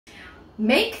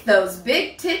Make those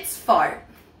big tits fart.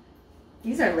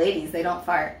 These are ladies, they don't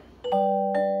fart.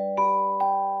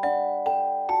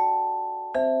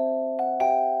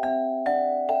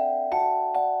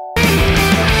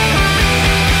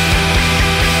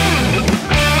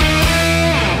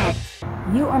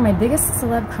 You are my biggest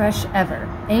celeb crush ever.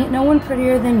 Ain't no one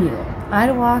prettier than you.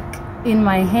 I'd walk in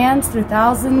my hands through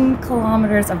 1,000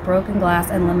 kilometers of broken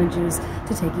glass and lemon juice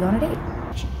to take you on a date.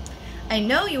 I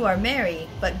know you are married,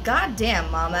 but goddamn,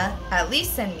 mama, at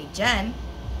least send me Jen.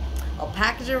 I'll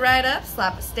package her right up,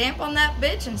 slap a stamp on that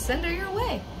bitch, and send her your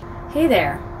way. Hey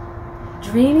there.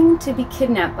 Dreaming to be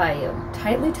kidnapped by you,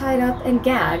 tightly tied up and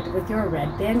gagged with your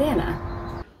red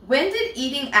bandana. When did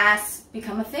eating ass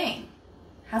become a thing?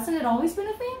 Hasn't it always been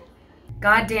a thing?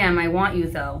 Goddamn, I want you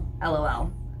though.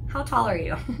 LOL. How tall are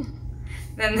you?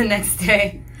 Then the next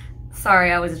day,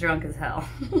 sorry, I was drunk as hell.